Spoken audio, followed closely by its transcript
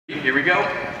Here we go.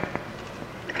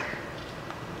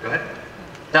 Go ahead.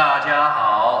 大家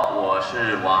好，我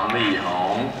是王力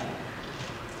宏。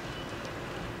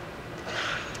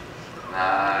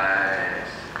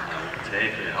Nice.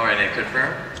 Take it. All right, and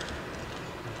confirm.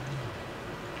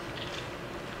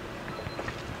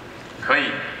 可以，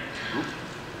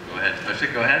 Go ahead. Push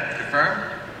it. Go ahead. Confirm.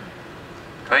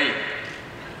 可以。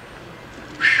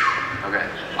Okay.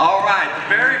 All right.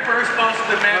 The very first post of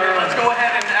the Mandarin. Let's go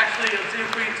ahead and actually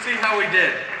see how we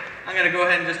did. I'm gonna go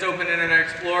ahead and just open Internet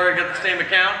Explorer, get the same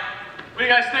account. What do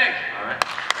you guys think? All right.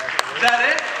 Is that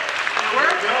it? Did it work?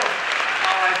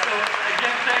 All right, so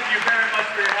again, thank you very much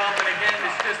for your help. And again,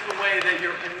 it's just the way that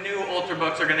your new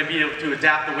Ultrabooks are going to be able to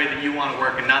adapt the way that you want to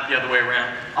work and not the other way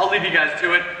around. I'll leave you guys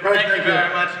to it. Thank you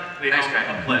very much. Thanks, man.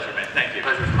 A pleasure, man. Thank you.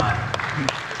 Pleasure's mine.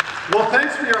 Well,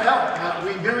 thanks for your help.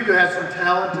 We knew you had some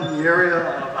talent in the area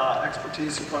of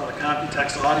expertise in front of the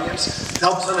Computex audience. It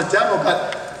helps on a demo,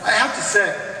 but I have to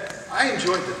say, I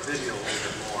enjoyed the video a little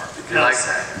bit more. Because, you like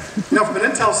that? You know, from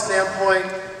an Intel standpoint,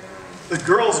 the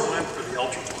girls went for the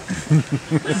Ultrabook.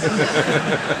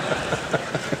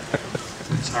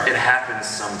 It happens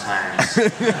sometimes.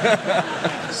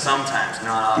 Sometimes,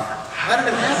 not often. How did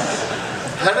it happen?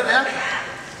 How did it happen?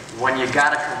 When you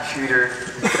got a computer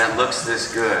that looks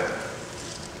this good.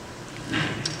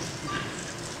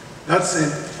 That's an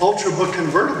Ultrabook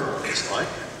convertible, it's like.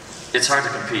 It's hard to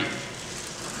compete.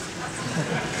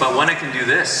 But when it can do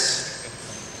this,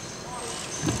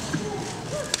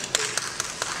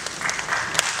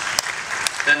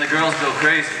 then the girls go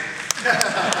crazy.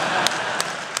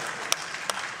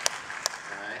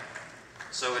 Right?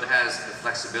 So it has the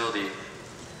flexibility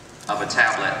of a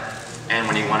tablet, and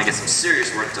when you want to get some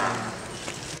serious work done,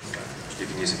 you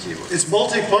can use a keyboard. It's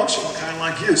multifunctional, kind of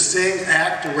like you. Sing,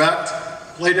 act, direct,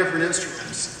 play different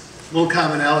instruments. A little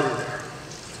commonality there.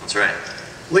 That's right.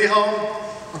 Lee Hom,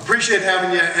 appreciate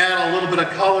having you add a little bit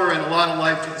of color and a lot of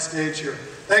life to the stage here.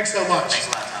 Thanks so much. Thanks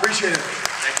a lot, Tom. Appreciate it.